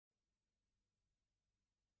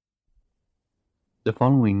The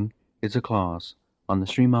following is a class on the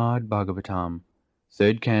Srimad Bhagavatam,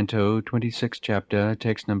 3rd Canto, 26th Chapter,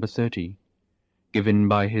 Text number 30, given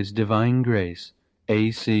by His Divine Grace,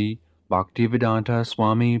 A.C. Bhaktivedanta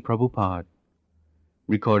Swami Prabhupada,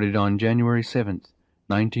 recorded on January 7th,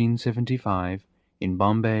 1975, in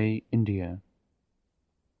Bombay, India.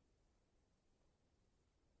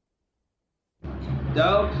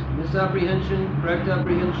 Doubt, misapprehension, correct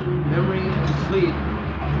apprehension, memory, and sleep,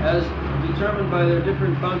 as determined by their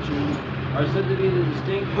different functions, are said to be the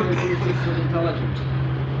distinct characteristics of intelligence.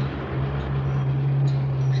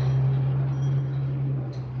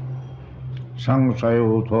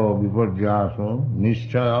 Samsayotho viparjaso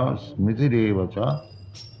nischaya smitirevacha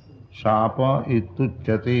sapa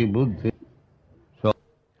ituchyate buddhi. So,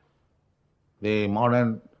 the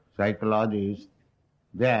modern psychologists,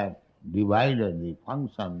 they have divided the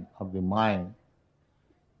function of the mind,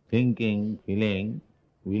 thinking, feeling,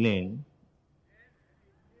 willing,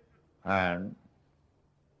 and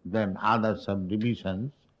then other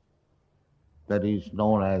subdivisions, that is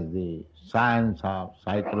known as the science of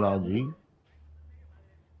psychology.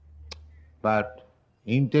 But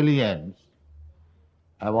intelligence,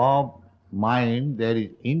 above mind there is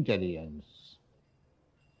intelligence.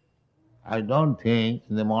 I don't think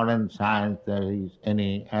in the modern science there is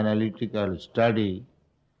any analytical study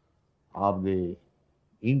of the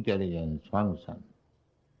intelligence function.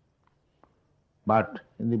 But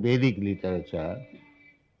in the Vedic literature,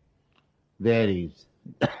 there is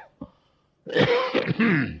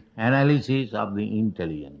analysis of the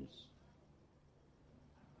intelligence.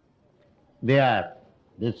 They are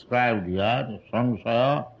described here,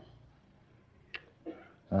 samsaya,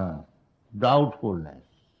 doubtfulness.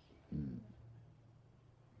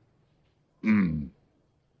 The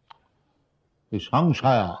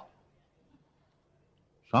samsaya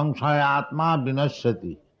atma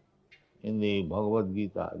vinashyati. In the Bhagavad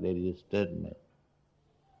Gita there is a statement.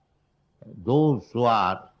 Those who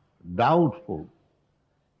are doubtful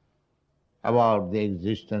about the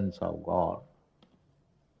existence of God,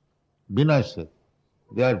 vinashyati,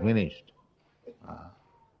 they are finished.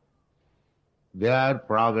 Their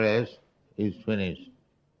progress is finished.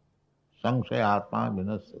 Samshayatma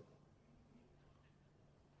vinashyati.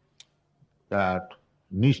 That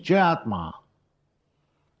nischayatma,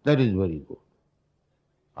 that is very good.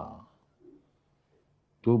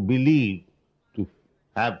 To believe, to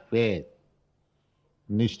have faith,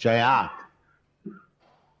 nischayat,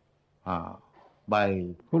 by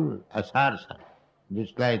full assertion.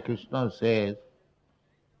 Just like Krishna says,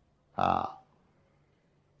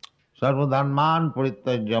 sarvadharman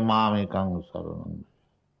parityajya mamekam saranam.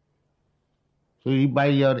 So if by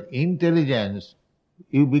your intelligence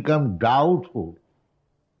you become doubtful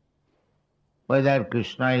whether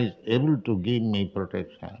Krishna is able to give me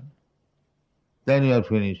protection, then you are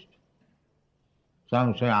finished.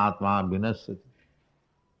 Samsaya atma vinashyati.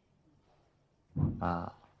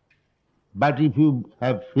 But if you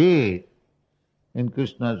have faith in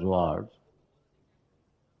Krishna's words,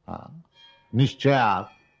 nischaya,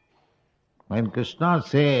 when Krishna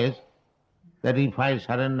says that if I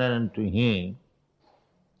surrender unto him,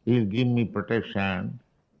 he will give me protection,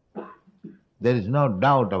 there is no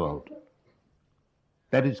doubt about it.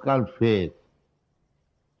 That is called faith.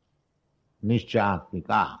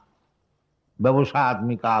 Nischayatmika.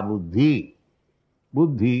 Vyavasatmika buddhi.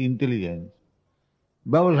 Buddhi, intelligence.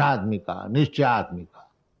 Vyavasatmika, nischayatmika.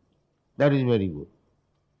 That is very good.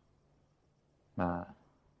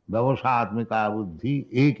 Vyavasatmika buddhi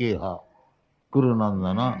ekeha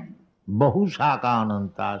kurunandana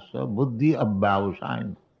bahusakanantasya buddhi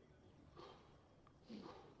abhyavasayana.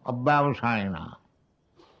 Abhyavasayana.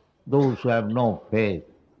 Those who have no faith,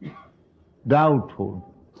 doubtful,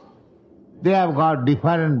 they have got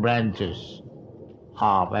different branches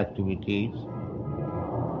of activities,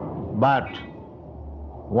 but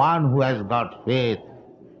one who has got faith,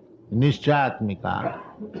 nischayatmika,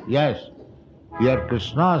 yes, here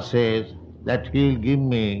Krishna says that he will give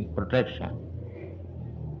me protection.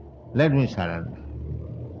 Let me surrender.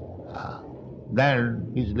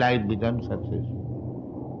 Then his life becomes successful.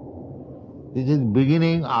 This is the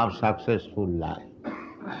beginning of successful life.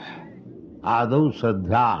 Adau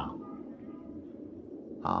Shraddha.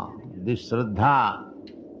 This Shraddha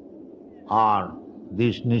or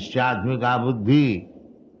this Nischayatmika Buddhi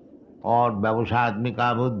or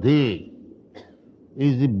Vyavasatmika Buddhi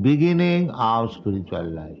is the beginning of spiritual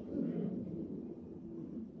life.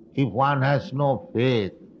 If one has no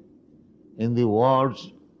faith in the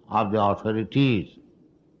words of the authorities,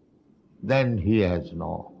 then he has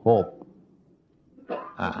no hope.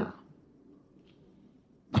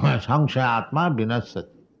 Samshayatma vinashyati.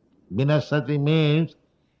 Vinasati means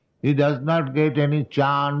he does not get any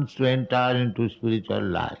chance to enter into spiritual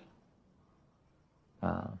life.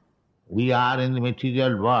 We are in the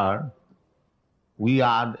material world, we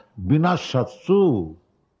are vinasatsu.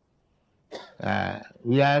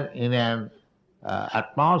 We are in an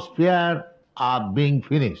atmosphere of being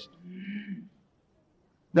finished.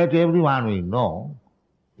 That everyone will know.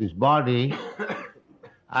 This body,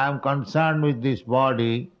 I am concerned with this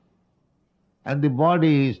body, and the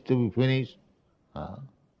body is to be finished.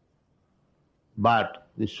 But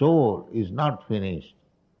the soul is not finished.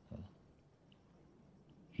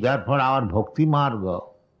 Therefore our bhakti marga,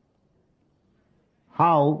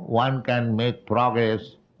 how one can make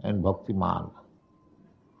progress in bhakti marga.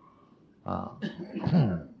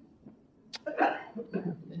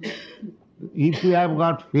 If you have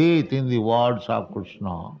got faith in the words of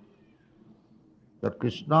Krishna, that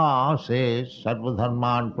Krishna says, Sarva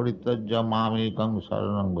dharman parityajya mamekam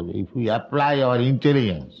saranam bhaja. If we apply our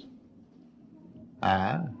intelligence,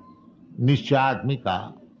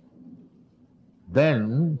 nishchatmika,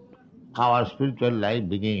 then our spiritual life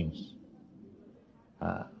begins.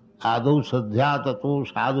 Adu sadhya tato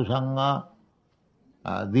sadhu sangha,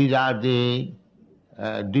 these are the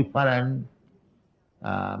different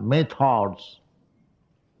methods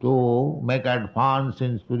to make advance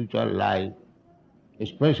in spiritual life,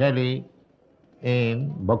 especially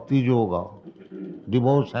in bhakti yoga,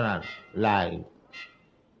 devotional life.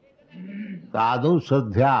 Sadhu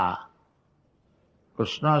sadhya,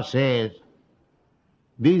 Krishna says,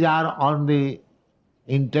 these are on the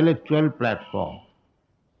intellectual platform.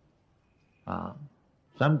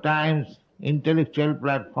 Sometimes intellectual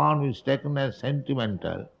platform is taken as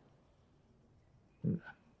sentimental.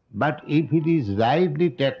 But if it is rightly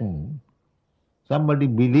taken, somebody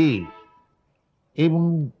believes,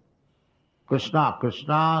 even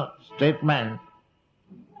Krishna statement,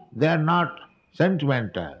 they are not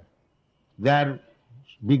sentimental. They are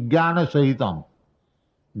vijnana sahitam.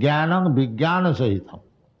 Jnanam vijnana sahitam.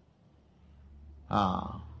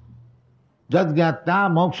 Jad jnata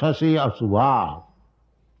mokshasi asubha.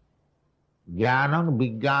 Jnanam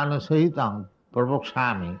vijnana sahitam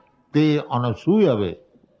pravokshami te anasuyave.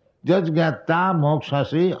 Jad jnata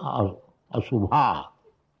mokshasi asubha.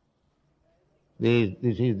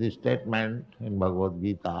 This is the statement in Bhagavad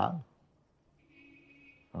Gita.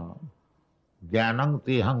 Jnanam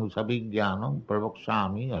tehang sabhijnanam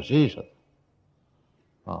pravokshami asesat.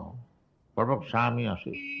 Pravokshami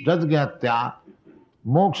asesat. Jad jnatya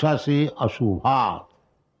mokshasi asubhat.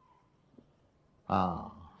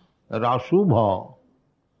 Asubha,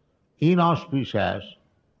 inauspicious,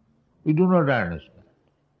 we do not understand.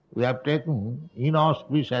 We have taken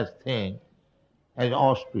inauspicious thing as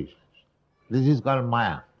auspicious. This is called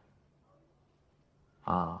Maya.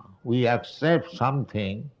 We accept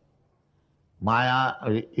something, Maya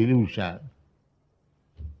or illusion,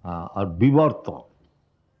 or vivarta.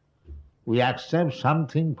 We accept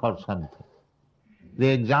something for something. The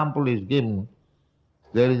example is given,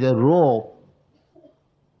 there is a rope,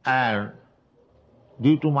 and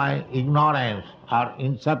due to my ignorance or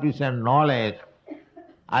insufficient knowledge,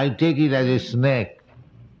 I take it as a snake.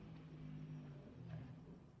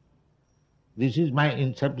 This is my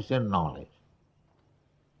insufficient knowledge.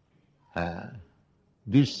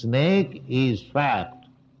 This snake is fact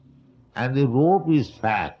and the rope is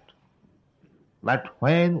fact. But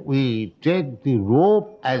when we take the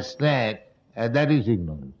rope as snake, that is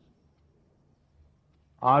ignorance.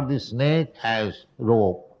 Or the snake as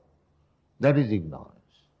rope, that is ignorance.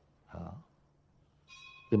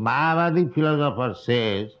 The Mayavadi philosopher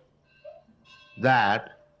says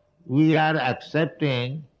that we are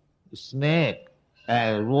accepting snake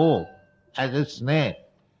as rope, as a snake,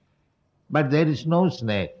 but there is no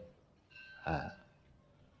snake.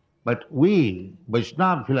 But we,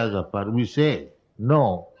 Vaishnava philosopher, we say,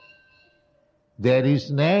 no, there is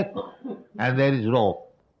snake and there is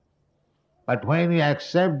rope. But when we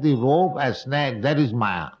accept the rope as snake, that is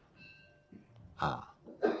Maya.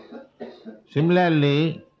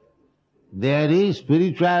 Similarly, there is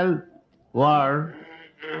spiritual world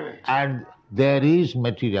and there is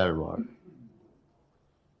material world.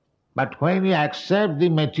 But when we accept the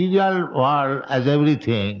material world as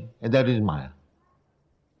everything, that is Maya.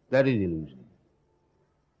 That is illusion.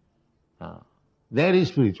 There is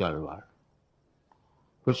spiritual world.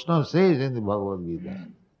 Krishna says in the Bhagavad Gita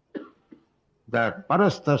that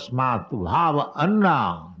parastasmat bhava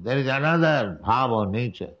anna, there is another bhava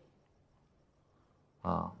nature.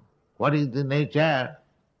 What is the nature?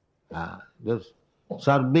 Just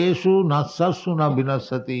sarveshu nasasu na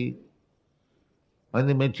vinasati. When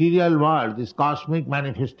the material world, this cosmic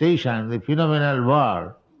manifestation, the phenomenal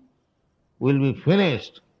world, will be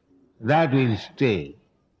finished, that will stay.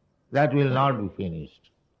 That will not be finished.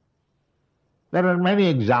 There are many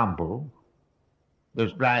examples.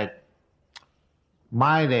 Just like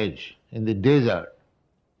marriage in the desert.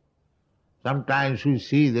 Sometimes we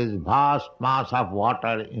see this vast mass of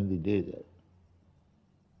water in the desert.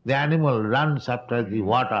 The animal runs after the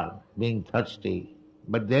water, being thirsty,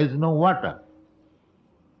 but there is no water.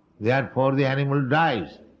 Therefore the animal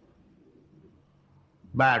dies.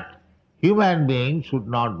 But human beings should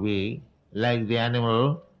not be like the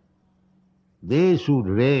animal. They should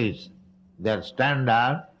raise their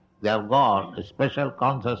standard. They have got a special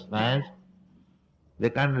consciousness. They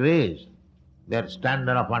can raise their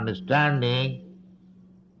standard of understanding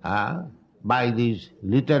by these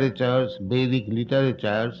literatures, Vedic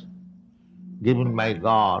literatures given by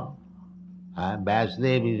God.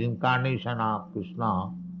 Vasudev is incarnation of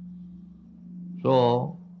Krishna.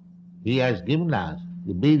 So he has given us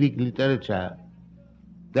the Vedic literature.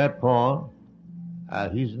 Therefore,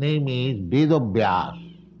 his name is Vedavyas,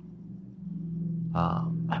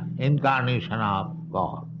 incarnation of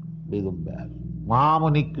God, Vedavyas.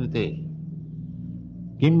 Mahamuni Krite,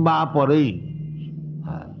 Kimba Parai.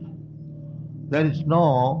 There is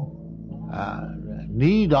no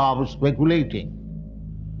need of speculating.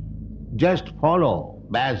 Just follow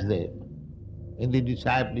Vasudev in the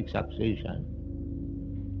disciplic succession.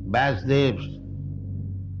 Vasudev's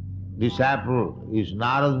disciple is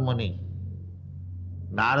Narad Muni.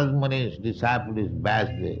 Narad Muni's disciple is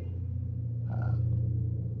Vasudev.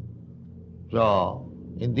 So,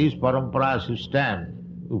 in this parampara system,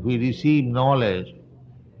 if we receive knowledge,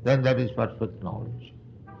 then that is perfect knowledge.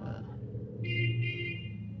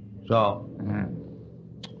 So,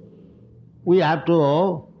 we have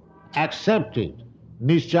to accept it,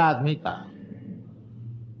 Nishchatmika.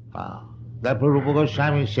 Therefore Rupa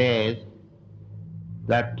Goswami says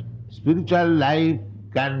that spiritual life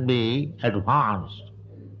can be advanced.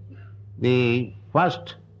 The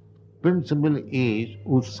first principle is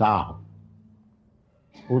utsaha.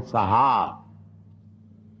 Utsaha.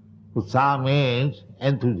 Utsaha means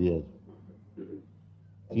enthusiasm.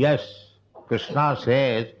 Yes, Krishna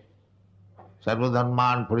says,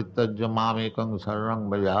 Sarvadharman parityajya mamekam saranam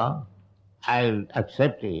bhaja. I'll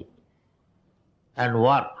accept it and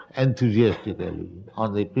work enthusiastically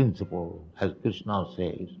on the principle, as Krishna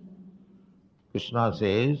says. Krishna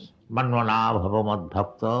says, Manvana bhava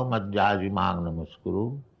madbhakta madhyaji mag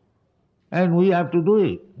namaskuru. And we have to do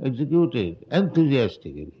it, execute it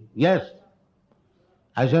enthusiastically. Yes,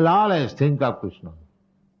 I shall always think of Krishna.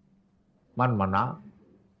 Manvana.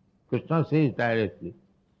 Krishna says directly,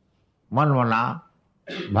 Manvana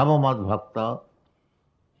bhava madbhakta.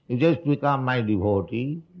 You just become my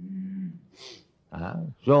devotee.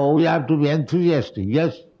 So we have to be enthusiastic.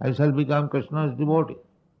 Yes, I shall become Krishna's devotee.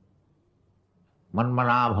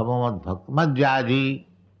 Manmana bhava madbhakta madhyaji.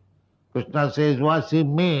 Krishna says, worship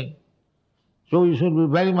me. So you should be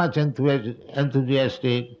very much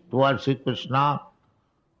enthusiastic to worship Krishna,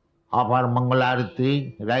 offer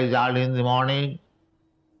Mangalarati, rise early in the morning.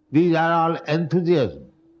 These are all enthusiasm,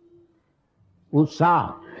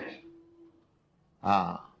 utsaha.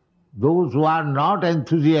 Those who are not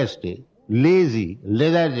enthusiastic, lazy,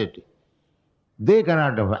 lethargic, they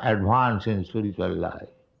cannot advance in spiritual life.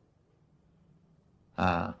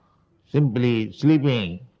 Simply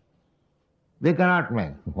sleeping, they cannot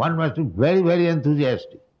make. One must be very, very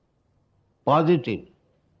enthusiastic, positive.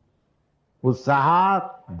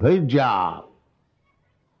 Utsaha dhairya.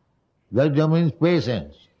 Dhairya means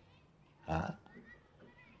patience.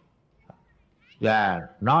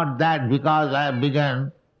 Not that because I have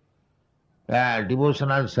begun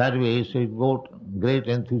devotional service with great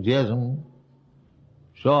enthusiasm.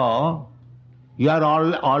 So, you are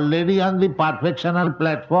already on the perfectional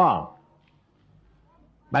platform.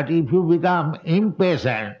 But if you become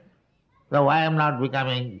impatient, so why I am not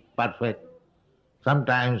becoming perfect?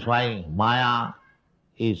 Sometimes why Maya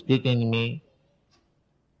is kicking me?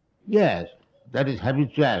 Yes, that is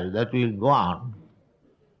habitual, that will go on.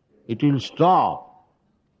 It will stop.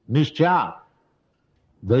 Nishchat.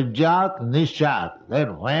 Dhairjat nishchat.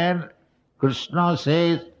 Then when Krishna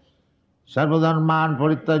says, Sarvadharman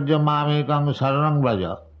parityajya mamekam saranam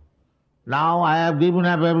vraja, now I have given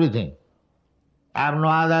up everything. I have no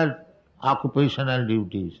other occupational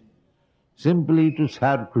duties, simply to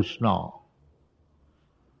serve Krishna.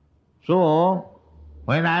 So,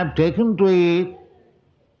 when I have taken to it,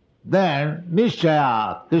 then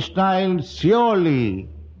Nishchaya, Krishna will surely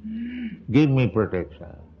give me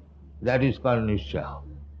protection. That is called Nishchaya.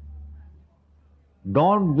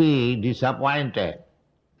 Don't be disappointed.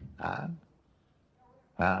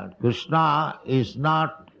 Krishna is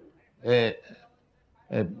not a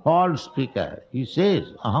false speaker. He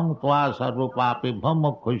says, aham tva sarva pape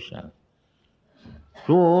bhammokhoshya.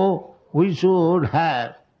 So we should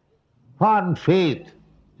have firm faith,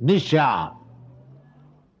 nishya,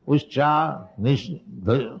 uscha,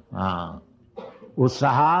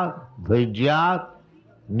 utsaha, dhairya,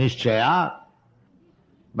 nishchaya.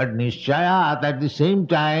 But nishchaya, at the same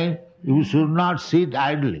time, you should not sit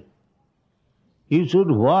idly. You should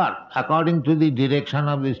work according to the direction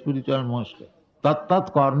of the spiritual master. Tat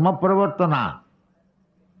tat karma pravartana.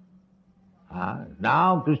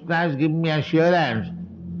 Now Krishna has given me assurance.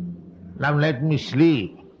 Now let me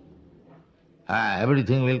sleep.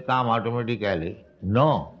 Everything will come automatically.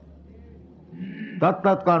 No. Tat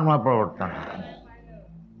tat karma pravartana.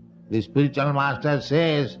 The spiritual master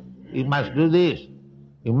says, you must do this,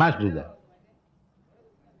 you must do that.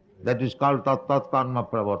 That is called tat tat karma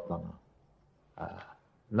pravartana.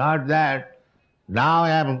 Not that now I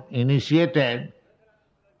am initiated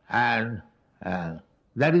and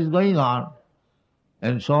that is going on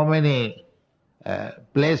in so many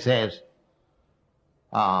places.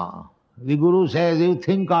 The Guru says, you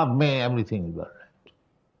think of me, everything is all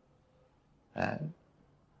right.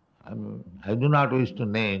 I do not wish to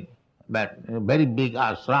name, but a very big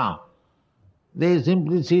ashram, they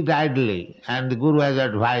simply sit idly and the Guru has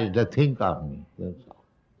advised to think of me. That's all.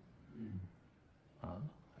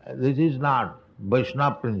 This is not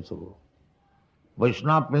Vaishnava principle.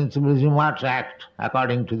 Vaishnava principle is you must act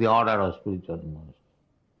according to the order of spiritual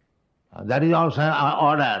master. That is also an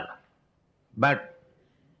order. But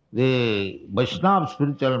the Vaishnava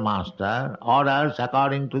spiritual master orders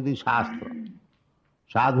according to the Shastra.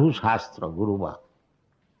 Sadhu Shastra, Guruva.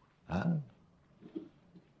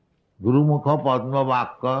 Guru Mukha Padma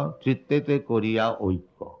Vakka Chittete Koriya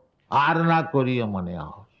Oikka. Arna Koriya Mane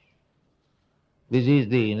Ahas. This is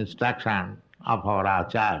the instruction of our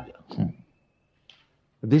Acharya.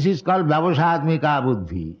 This is called Vyavasatmika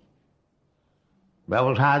Buddhi.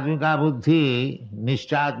 Vyavasatmika Buddhi,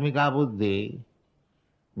 Nishchatmika Buddhi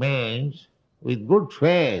means with good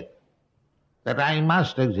faith that I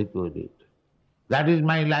must execute it. That is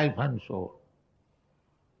my life and soul.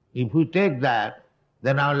 If we take that,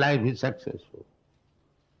 then our life is successful.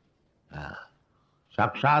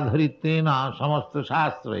 Sakshadharitena samasta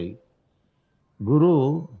shastrai.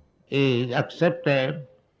 Guru is accepted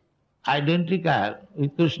identical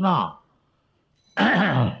with Krishna.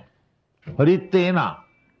 Haritena.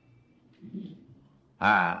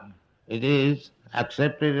 It is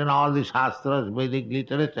accepted in all the Shastras, Vedic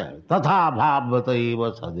literature. Tatha bhavvata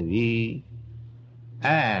eva sadvi.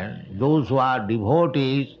 And those who are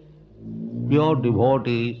devotees, pure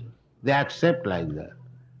devotees, they accept like that.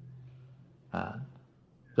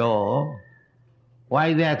 So,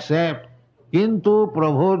 why they accept? Kintu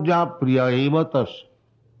prabhurja priya evatas.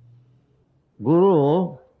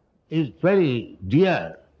 Guru is very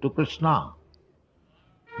dear to Krishna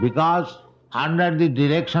because under the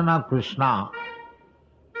direction of Krishna,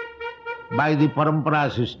 by the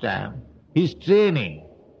parampara system, he is training.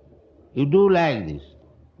 You do like this.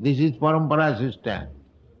 This is parampara system.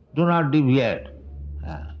 Do not deviate.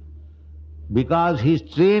 Because he is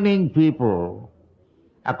training people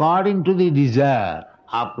according to the desire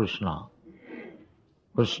of Krishna.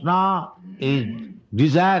 Krishna is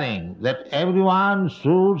desiring that everyone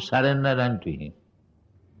should surrender unto him.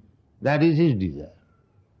 That is his desire.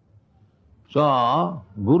 So,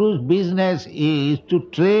 Guru's business is to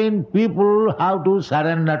train people how to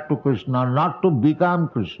surrender to Krishna, not to become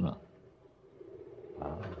Krishna.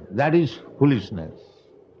 That is foolishness.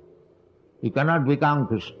 You cannot become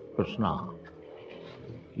Krishna.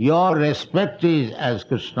 Your respect is as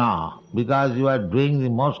Krishna because you are doing the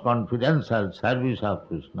most confidential service of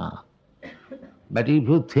Krishna. But if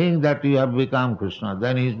you think that you have become Krishna,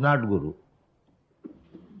 then he is not Guru.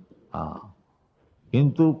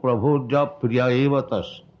 Kintu prabhurja priya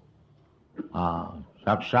evatas.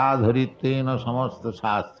 Sakshadharitena samasta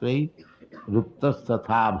shastrai ruptas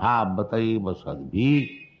tatha bhavvataiva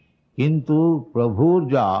sadbhi. Kintu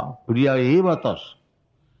prabhurja priya evatas.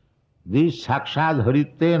 This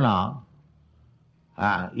sakshadharitena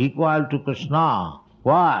equal to Krishna.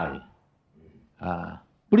 Why?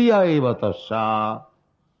 Priya evatasya.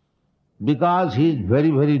 Because he is very,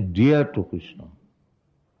 very dear to Krishna.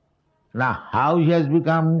 Now, how he has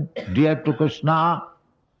become dear to Krishna?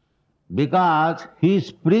 Because he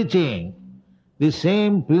is preaching the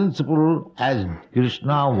same principle as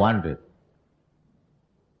Krishna wanted.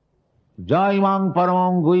 Jaimang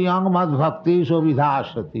paramang guyang madbhakti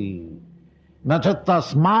sovidhasati nacha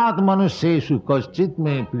tasmat manusyeshu kaschit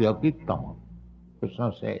me priyakittam.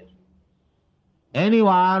 Krishna says.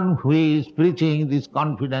 anyone who is preaching this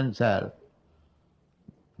confidential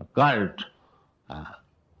cult,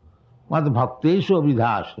 mad bhakteshu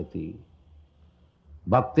abhidhasati.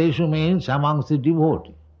 Bhakteshu means amongst the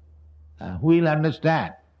devotees. Who will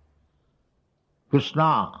understand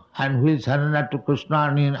Krishna and who will surrender to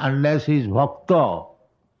Krishna unless he is bhakta.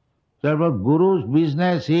 Therefore, Guru's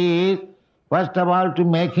business is first of all to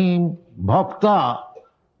make him bhakta,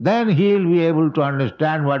 then he will be able to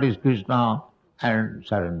understand what is Krishna and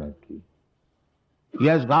surrender to him. He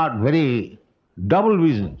has got very double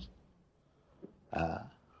business.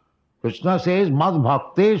 Krishna says, mad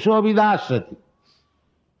bhakteshu abhidasati.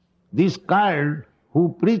 This cult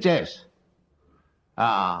who preaches,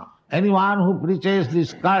 anyone who preaches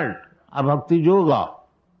this cult of bhakti yoga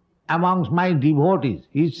amongst my devotees,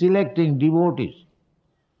 he is selecting devotees.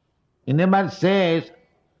 He never says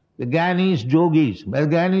the Gyanis, yogis. But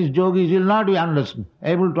Gyanis, yogis will not be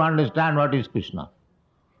able to understand what is Krishna.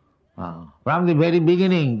 From the very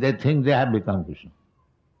beginning they think they have become Krishna.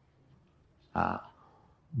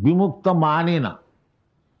 Vimukta manina.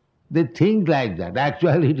 They think like that.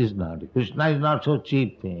 Actually it is not. Krishna is not so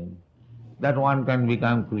cheap thing that one can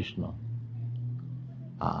become Krishna.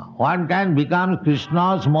 One can become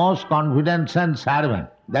Krishna's most confident and servant.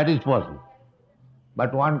 That is possible.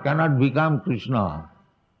 But one cannot become Krishna.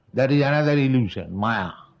 That is another illusion,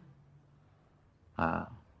 Maya.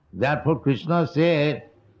 Therefore Krishna said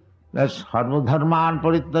that sarva dharman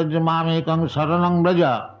parityajya mam ekam saranam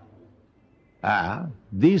braja.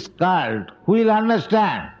 This cult, who will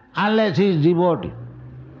understand unless he is devotee?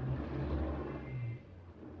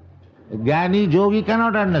 A Jnani yogi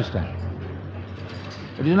cannot understand.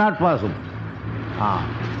 It is not possible.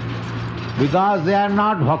 Because they are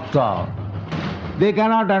not bhakta. They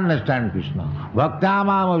cannot understand Krishna. Bhakta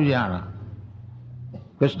mam avijnana.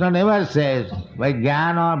 Krishna never says, by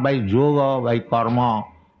jnana, by yoga, by karma,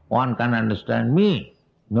 one can understand me.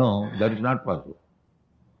 No, that is not possible.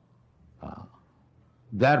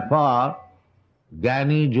 Therefore,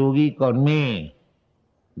 jnani, yogi, karmi,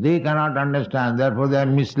 they cannot understand, therefore they are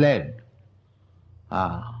misled.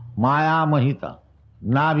 Maya mahita,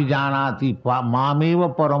 na vijanati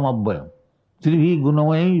mameva paramabhyam, tribhi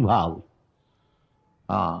gunavai bhav.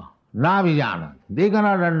 Na vijanati, they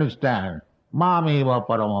cannot understand, mameva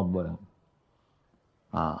paramabhyam.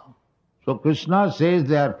 So Krishna says,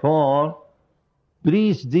 therefore,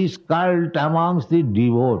 preach this cult amongst the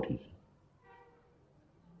devotees.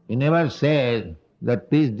 He never says that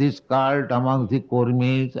preach this cult amongst the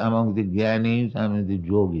kurmis, among the jnanis, among the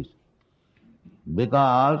yogis.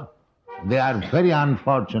 Because they are very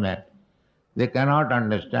unfortunate. They cannot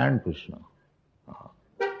understand Krishna.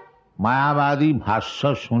 Mayavadi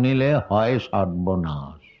bhashya sunile hoy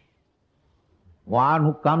sarvanash. One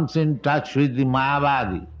who comes in touch with the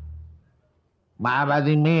Mayavadi.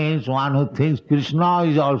 Mayavadi means one who thinks Krishna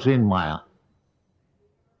is also in Maya.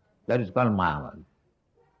 That is called Mayavadi.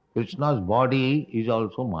 Krishna's body is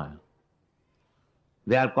also Maya.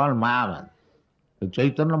 They are called Mayavadi.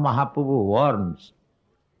 Chaitanya Mahaprabhu warns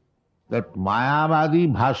that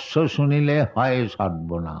Mayavadi bhashya sunile hoy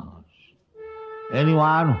sarvanash.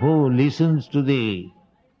 Anyone who listens to the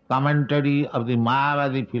commentary of the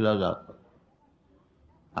Mayavadi philosopher,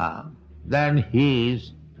 then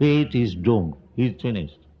his fate is doomed. He is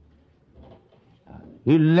finished.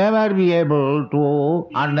 He will never be able to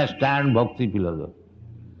understand bhakti philosophy.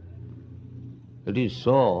 It is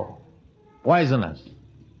so poisonous.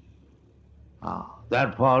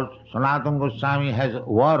 Therefore, Sanatana Goswami has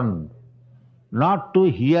warned not to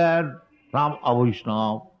hear from a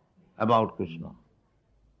Vaishnava about Krishna.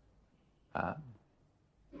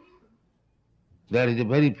 There is a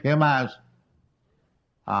very famous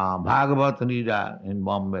Bhagavat reader in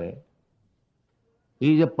Bombay.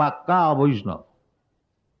 He is a Pakka Vaishnava.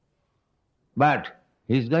 But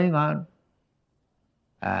he is going on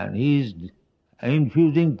and he is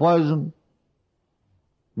infusing poison.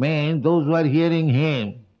 Means those who are hearing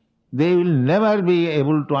him, they will never be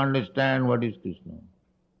able to understand what is Krishna.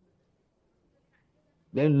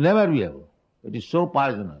 They will never be able. It is so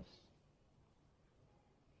poisonous.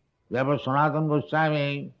 Therefore Sanatana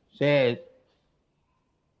Goswami says,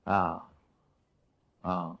 Avaishnava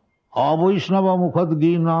mukhad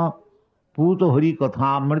gina puto hari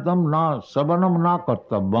kathamritam na sabanam na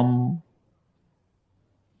kartabam.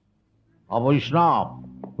 A Vaishnava,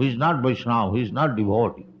 who is not Vaishnava, who is not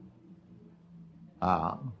devotee,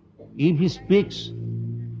 if he speaks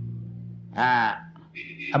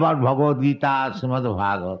about Bhagavad Gita, Srimad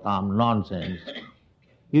Bhagavatam, nonsense,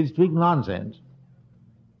 he speaks nonsense.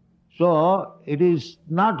 So it is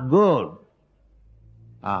not good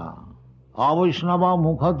Avaishnava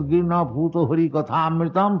mukhat girna puto hari katha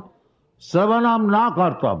amritam Sravanam na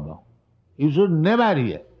kartavya. You should never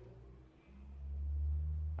hear.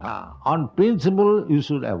 On principle, you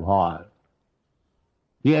should avoid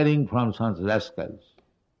hearing from such rascals.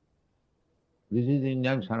 This is the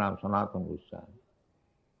injunction of Sanatana Goswami.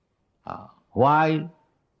 Why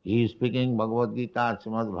he is speaking Bhagavad Gita,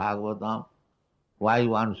 Srimad Bhagavatam? Why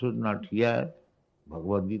one should not hear?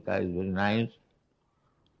 Bhagavad Gita is very nice.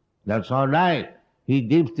 That's all right. He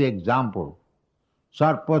gives the example.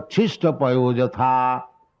 Sarpachishta payojatha.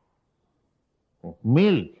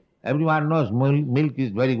 Milk. Everyone knows milk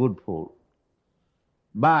is very good food.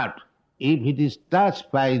 But if it is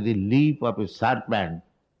touched by the leaf of a serpent,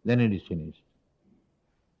 then it is finished.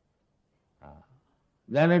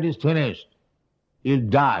 Then it is finished. You'll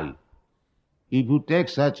die. If you take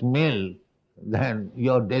such milk, then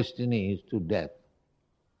your destiny is to death.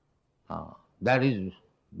 That is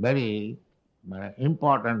very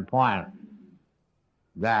important point,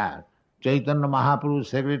 that Chaitanya Mahaprabhu's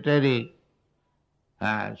secretary,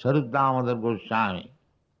 Srila Prabhupada Goswami,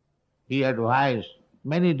 he advised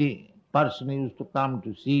many persons used to come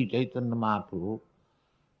to see Chaitanya Mahaprabhu,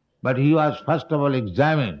 but he was first of all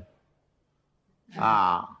examined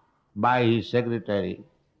by his secretary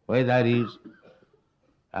whether he is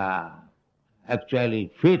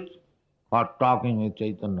actually fit for talking with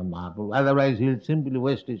Chaitanya Mahaprabhu. Otherwise he will simply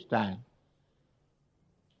waste his time.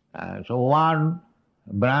 So one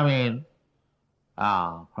Brahmin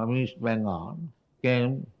from East Bengal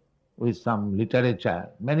came with some literature.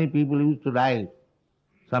 Many people used to write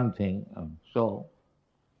something. So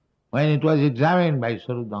when it was examined by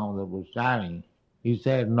Srila Prabhupada Goswami, he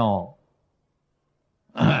said no.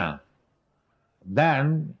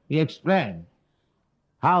 Then he explained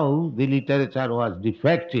how the literature was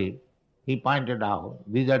defective. He pointed out,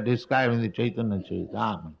 these are described in the Chaitanya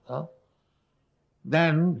Charitamrita.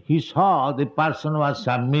 Then he saw the person was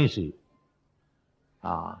submissive.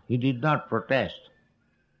 He did not protest.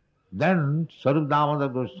 Then Srila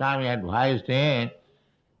Prabhupada Goswami advised him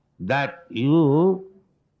that you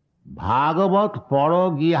Bhagavat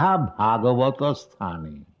paro giha Bhagavata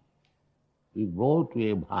sthane. You go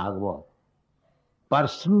to a Bhagavat,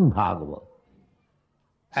 person Bhagavat,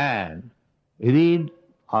 and read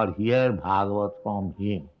or hear Bhagavat from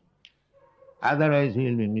him. Otherwise he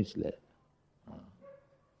will be misled,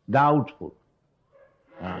 doubtful.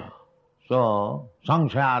 So,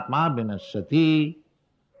 samshayatma vinasyati.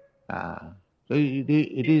 So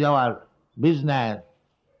it is our business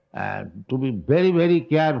to be very, very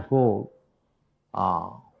careful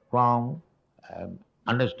from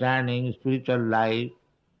understanding spiritual life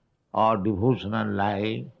or devotional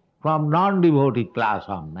life from non-devotee class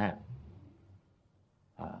of men.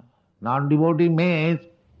 Non-devotee means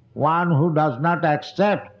one who does not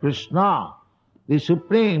accept Krishna, the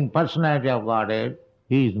Supreme Personality of Godhead.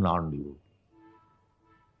 He is non-devotee.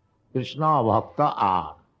 Krishna Bhakta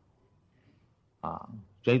are.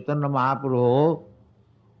 Chaitanya Mahaprabhu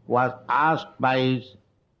was asked by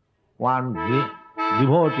one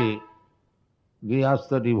devotee,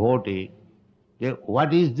 Grihastha devotee,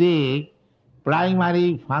 what is the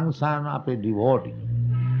primary function of a devotee?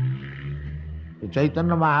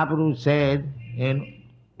 Chaitanya Mahaprabhu said in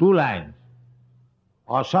 2 lines,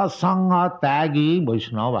 Asat Sangha Tagi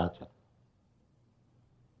Vaishnavacha.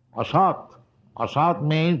 Asat. Asat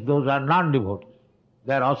means those are non-devotees.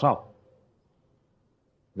 They are asat.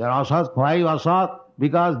 They are asat. Why asat?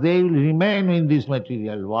 Because they will remain in this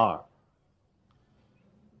material world.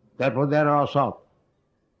 Therefore they are asat.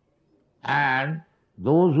 And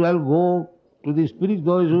those who will go to the spirit,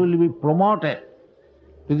 those who will be promoted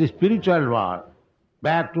to the spiritual world,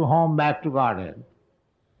 back to home, back to Godhead,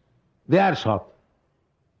 they are sat.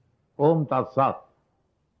 Om Tat Sat.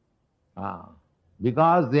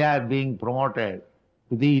 Because they are being promoted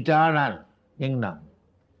to the eternal kingdom.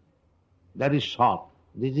 That is sat.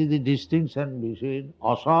 This is the distinction between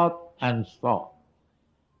asat and sat.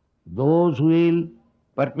 Those who will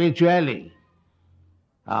perpetually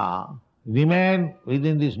remain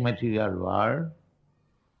within this material world,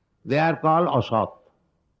 they are called asat.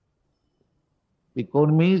 The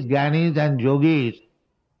kurmis, gyanis and yogis,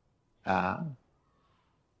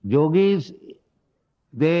 yogis,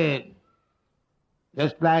 they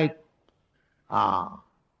just like,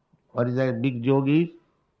 what is that big yogis?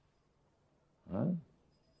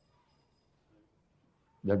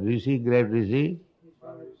 That Rishi, great Rishi?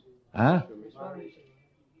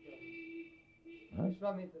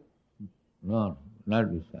 No, not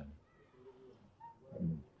Vishwamitra.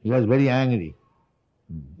 He was very angry.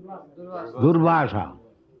 Durvasa.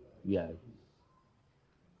 Yes.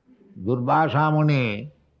 Durvasa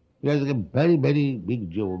Muni He was a very, very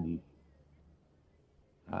big yogi.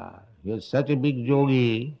 He was such a big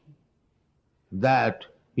yogi that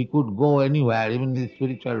he could go anywhere, even in the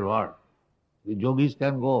spiritual world. The yogis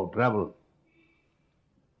can go, travel.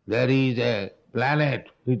 There is a planet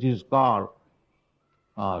which is called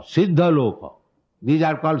Siddha Loka. These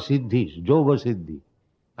are called Siddhis, Yoga Siddhi.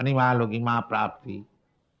 Anima Lokima Prapti.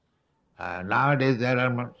 Nowadays there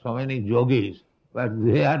are so many yogis, but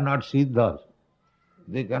they are not Siddhas.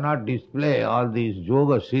 They cannot display all these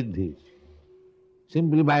Yoga Siddhis.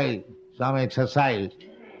 Simply by some exercise,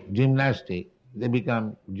 gymnastic, they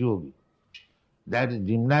become yogi. That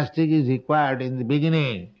gymnastic is required in the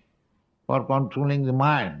beginning for controlling the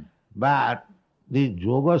mind. But the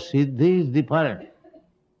yoga siddhi is different.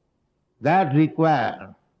 That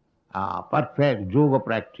requires perfect yoga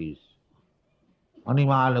practice.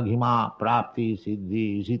 Anima laghima prapti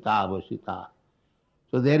siddhi sita vasita.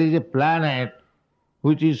 So there is a planet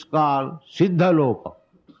which is called Siddha Loka.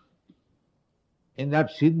 In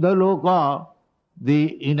that Siddha Loka,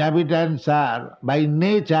 the inhabitants are by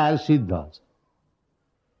nature Siddhas.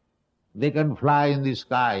 They can fly in the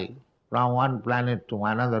sky from one planet to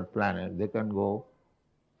another planet. They can go.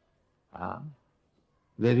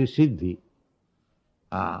 There is Siddhi.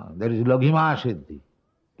 There is Laghima Siddhi.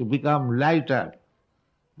 To become lighter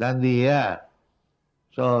than the air,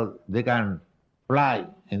 so they can fly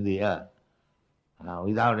in the air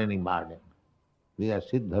without any burden. These are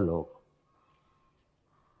Siddha Loka.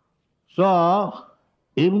 So,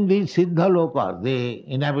 in the Siddha Loka, the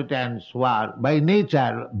inhabitants who are by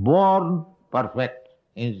nature born perfect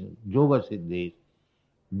in Yoga Siddhis,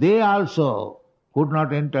 they also could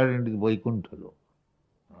not enter into the Vaikuntha Loka.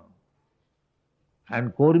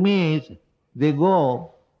 And Kurmis, they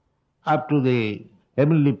go up to the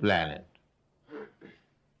heavenly planet.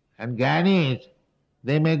 And Gyanis,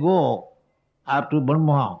 they may go up to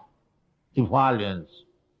Brahma, effulgence,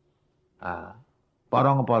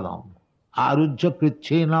 Parangapadam. Arujya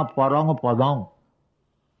Krichena Parangapadam.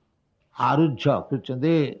 Arujya Krichena,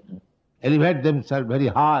 they elevate themselves very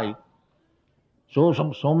high, so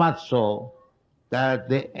much so that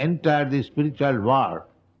they enter the spiritual world.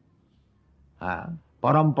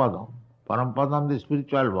 Parampadam. Parampadam, the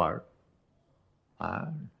spiritual world.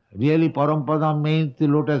 Really Parampadam means the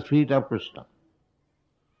lotus feet of Krishna.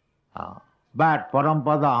 But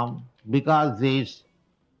Parampadam, because this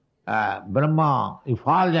Brahma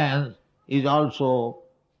effulgence is also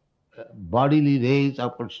bodily rays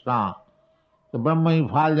of Krishna, the Brahma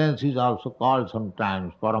effulgence is also called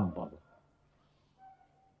sometimes Parampada.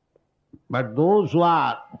 But those who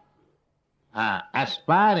are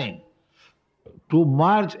aspiring to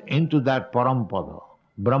merge into that Parampada,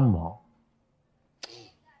 Brahma,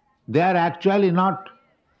 they are actually not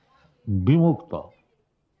Vimukta.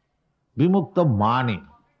 Vimukta Mani.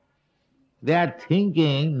 They are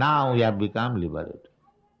thinking, now we have become liberated.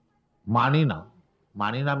 Manina.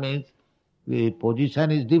 Manina means the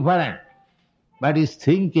position is different, but is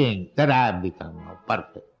thinking that I have become now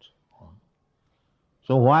perfect.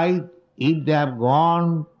 So why, if they have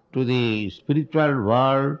gone to the spiritual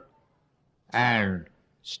world and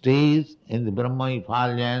stays in the Brahma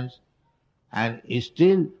effulgence and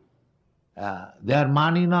still they are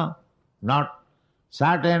manina, not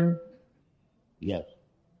certain? Yes.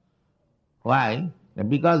 Why?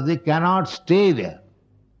 Because they cannot stay there.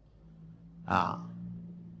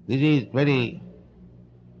 This is very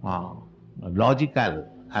logical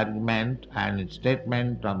argument and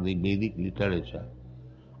statement from the Vedic literature.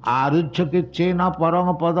 Arujyakichena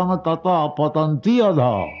paranga padanga tata patanti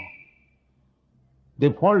adha. They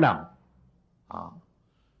fall down.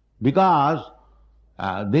 Because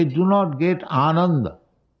they do not get ananda.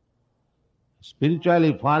 Spiritual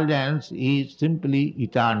effulgence is simply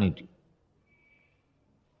eternity.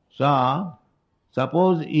 So,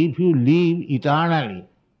 suppose if you live eternally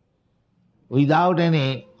without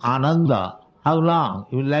any ananda, how long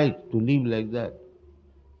you like to live like that?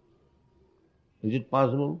 Is it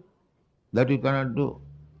possible? That you cannot do.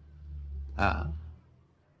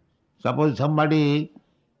 Suppose somebody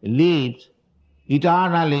lives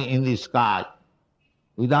eternally in the sky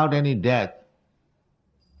without any death,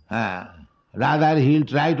 rather he will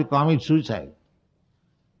try to commit suicide.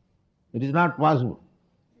 It is not possible.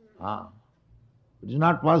 It is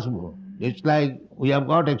not possible. It's like we have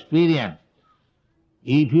got experience.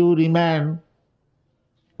 If you remain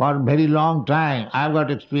for a very long time, I have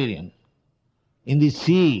got experience. In the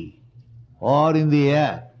sea or in the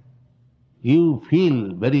air, you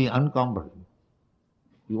feel very uncomfortable.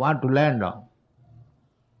 You want to land down.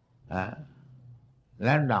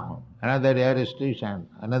 Land down, another air station,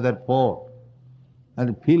 another port,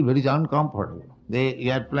 and feel very uncomfortable.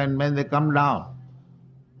 The airplane men, they come down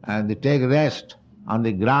and they take rest on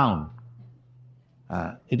the ground.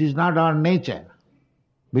 It is not our nature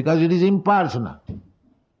because it is impersonal.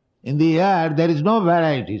 In the air there is no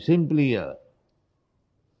variety, simply air.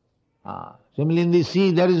 Similarly in the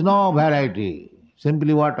sea there is no variety,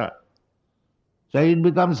 simply water. So it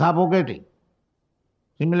becomes suffocating.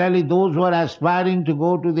 Similarly, those who are aspiring to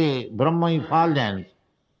go to the Brahma effulgence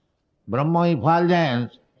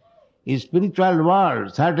is spiritual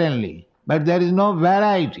world, certainly, but there is no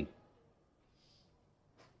variety.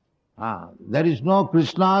 There is no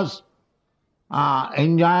Krishna's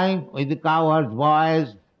enjoying with the cowherd's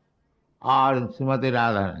boys or Srimati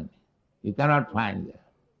Radharani. You cannot find that.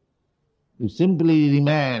 You simply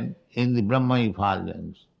remain in the Brahma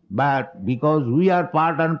effulgence. But because we are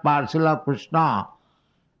part and parcel of Krishna,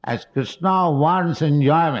 as Krishna wants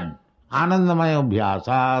enjoyment, Anandamaya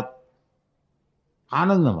Abhyasat,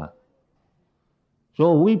 Anandamaya.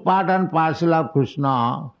 So we part and parcel of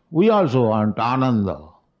Krishna, we also want Ananda.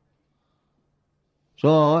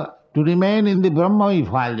 So to remain in the Brahma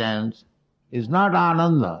effulgence is not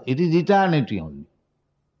Ananda, it is eternity only.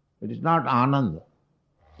 It is not Ananda.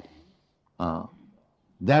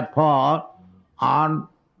 Therefore, on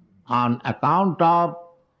account of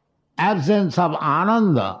absence of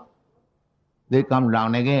Ananda, they come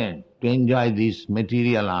down again to enjoy this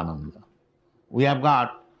material Ananda. We have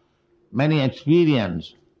got many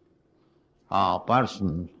experienced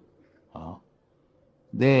persons,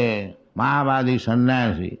 they Mayavadi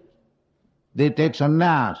sannyasi, they take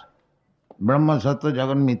sannyas, Brahma Sattva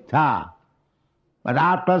Jagat Mithya, but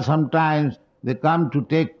after some time they come to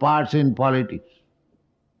take parts in politics.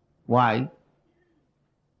 Why?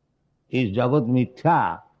 Is Jagat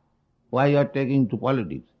Mithya? Why you are taking to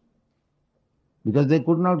politics? Because they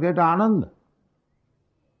could not get Ananda.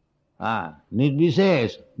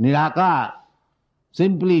 Nirvishesh, Nirakar,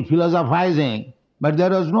 simply philosophizing, but there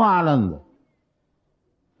was no Ananda.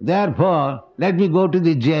 Therefore, let me go to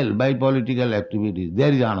the jail by political activities.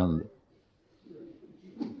 There is Ananda.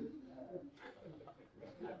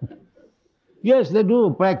 Yes, they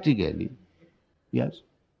do practically. Yes.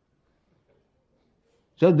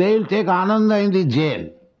 So they will take Ananda in the jail,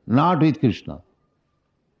 not with Krishna.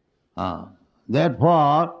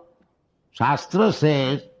 Therefore, Shastra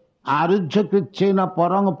says, Arujya krichena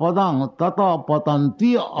parang padang tata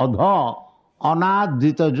patanti adha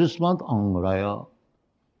anadita jusmat angraya.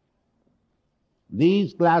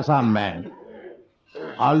 These class of men,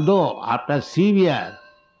 although after severe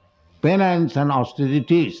penance and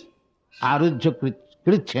austerities, Arujya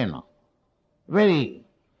krichena, very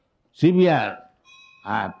severe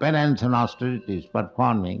penance and austerities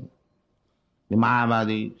performing, the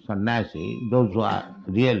Mayavadi sannyasi, those who are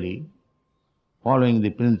really following the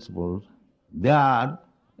principles, their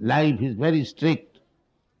life is very strict,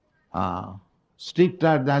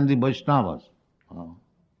 stricter than the Vaishnavas.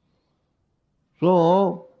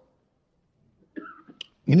 So,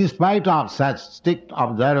 in spite of such strict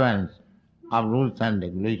observance of rules and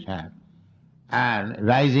regulations and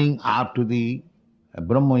rising up to the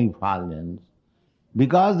Brahma effulgence,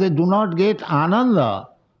 because they do not get Ananda,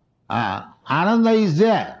 Ananda is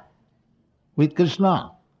there with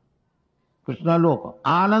Krishna. Krishna Loka.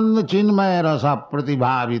 Ananda chinmaya rasa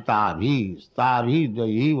pratibhavita stabhi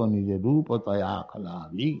jayiva nija rupa taya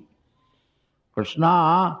khalabhi.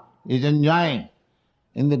 Krishna is enjoying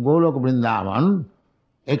in the Golok Vrindavan,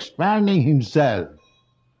 expanding himself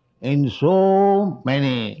in so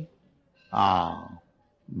many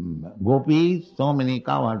gopis, so many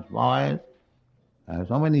cowherd boys,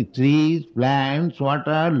 so many trees, plants,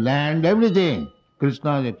 water, land, everything.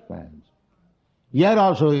 Krishna expands. Here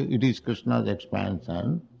also it is Krishna's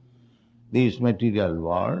expansion, this material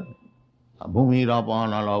world, bhumi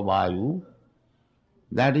rapanala vayu,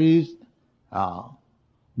 that is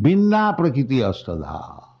binna prakriti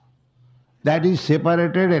astadha, that is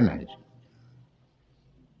separated energy.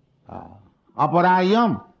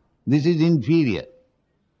 Aparayam, this is inferior.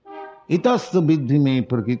 Itastu vidhime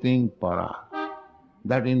prakritim para,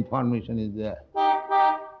 that information is there.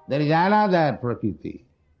 There is another prakriti,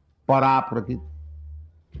 para prakriti.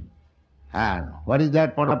 And what is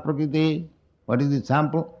that para prakriti? What is the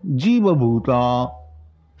sample? Jiva bhuta,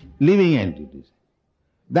 living entities.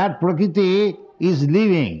 That prakriti is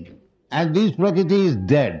living and this prakriti is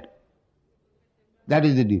dead. That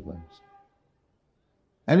is the difference.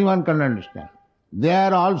 Anyone can understand.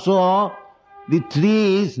 There also the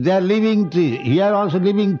trees, they are living trees. Here also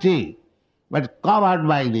living tree, but covered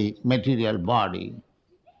by the material body.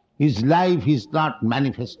 His life is not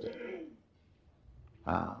manifested.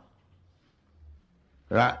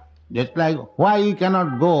 Right. Just like why he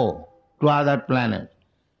cannot go to other planets?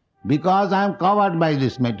 Because I am covered by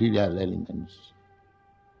these material elements.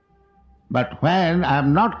 But when I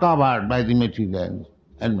am not covered by the material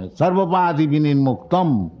elements, sarvapadi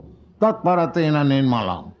vinimuktam tatparatena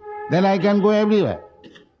nirmalam, then I can go everywhere.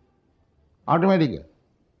 Automatically.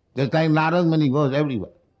 Just like Narad Muni goes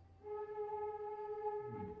everywhere.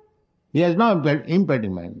 He has no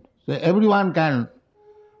impediment. So everyone can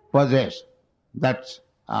possess that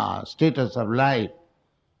status of life.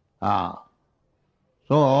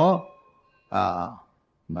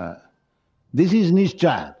 This is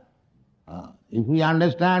Nishchaya. If we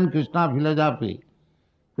understand Krishna philosophy,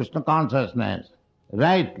 Krishna consciousness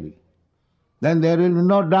rightly, then there will be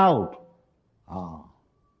no doubt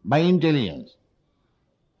by intelligence.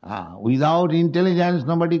 Without intelligence,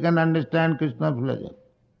 nobody can understand Krishna philosophy.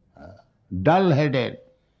 Dull-headed,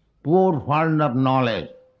 poor fond of knowledge,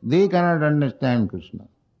 they cannot understand Krishna.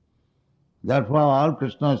 Therefore,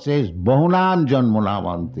 Krishna says, Bahunam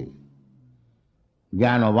janmunavanti.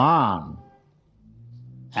 Jnanavan.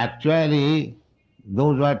 Actually,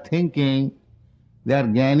 those who are thinking they are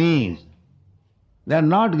jnanis, they are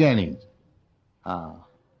not jnanis.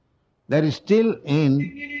 They are still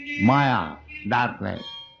in Maya, darkness.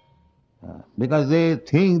 Because they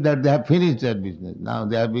think that they have finished their business. Now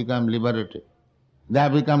they have become liberated. They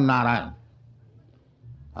have become Narayan.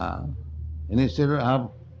 Instead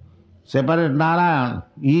of separate Narayan,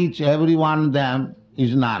 every one of them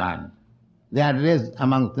is Narayan. They address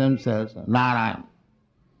amongst themselves Narayan.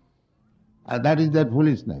 That is their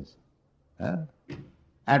foolishness.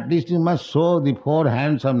 At least you must show the four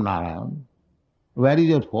hands of Narayan. Where is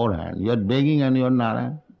your four hands? You are begging and you are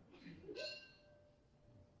Narayan.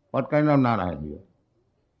 What kind of Narayan you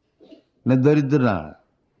are? Daridra Narayan.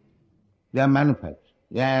 They are manufactured.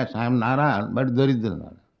 Yes, I am Narayan, but Daridra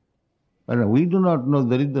Narayan. But we do not know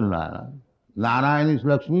Daridra Narayan. Narayan is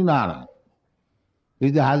Lakshmi Narayan. He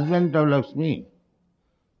is the husband of Lakshmi.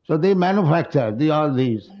 So they manufacture all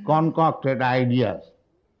these concocted ideas.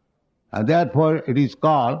 And therefore it is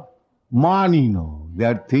called manino. They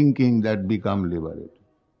are thinking that become liberated.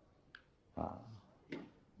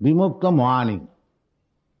 Vimukta mani.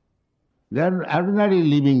 They are ordinary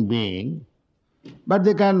living beings, but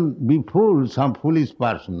they can be fools, some foolish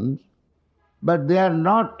persons, but they are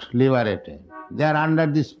not liberated. They are under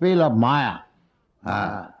the spell of Maya.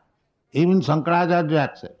 Even Shankaracharya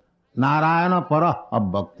accepts. Narayana para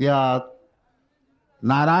abhaktyat.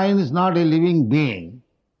 Narayan is not a living being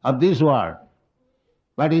of this world,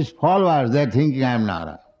 but his followers, they are thinking I am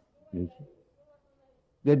Narayan.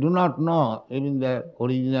 They do not know even their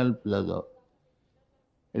original philosophy.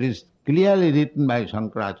 It is clearly written by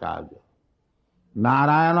Shankaracharya.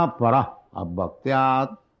 Narayana para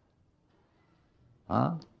abhaktyat.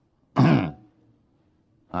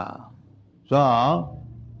 So,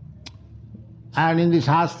 and in the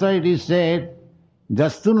Shastra it is said,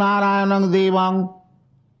 Jastu Narayanang Devang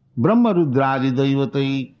Brahma Rudradi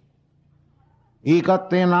Daivatai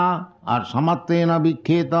Ekattena or Samattena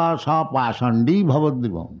Vikheta Sa Pasandi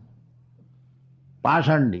Bhavadrivam.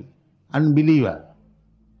 Pasandi, unbeliever,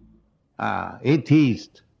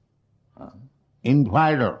 atheist,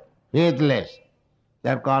 infighter, faithless,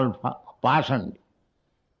 they are called Pasandi.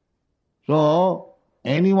 So,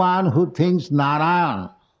 anyone who thinks Narayan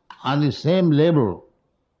on the same level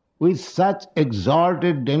with such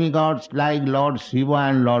exalted demigods like Lord Shiva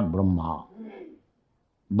and Lord Brahma,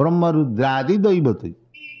 Brahma Rudradi Daivati,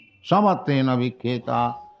 Samattena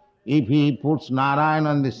Vikheta, if he puts Narayan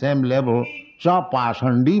on the same level, Sa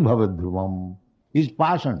Pasandi Bhavadruvam, is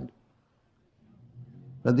Pasandi.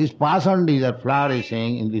 So these Pasandis are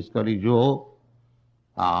flourishing in this Kali Yuga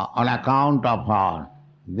on account of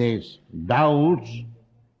these doubts.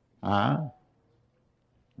 What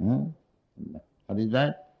is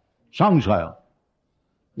that? Samshaya.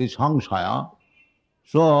 This samshaya.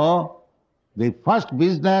 So, the first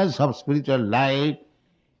business of spiritual life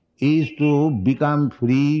is to become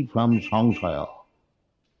free from samshaya.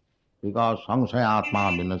 Because samshaya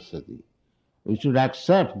atma vinasyati. We should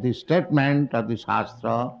accept the statement of the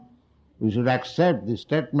Shastra. We should accept the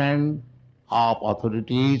statement of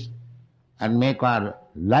authorities and make our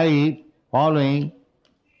life following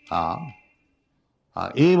evang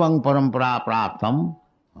parampara praptam.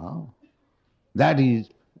 That is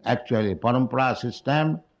actually parampara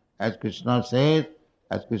system, as Krishna says,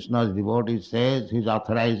 as Krishna's devotee says, his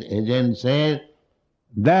authorized agent says,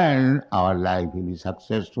 then our life will be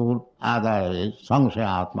successful. Otherwise,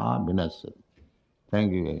 samshaya atma vinasyati.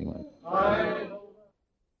 Thank you very much.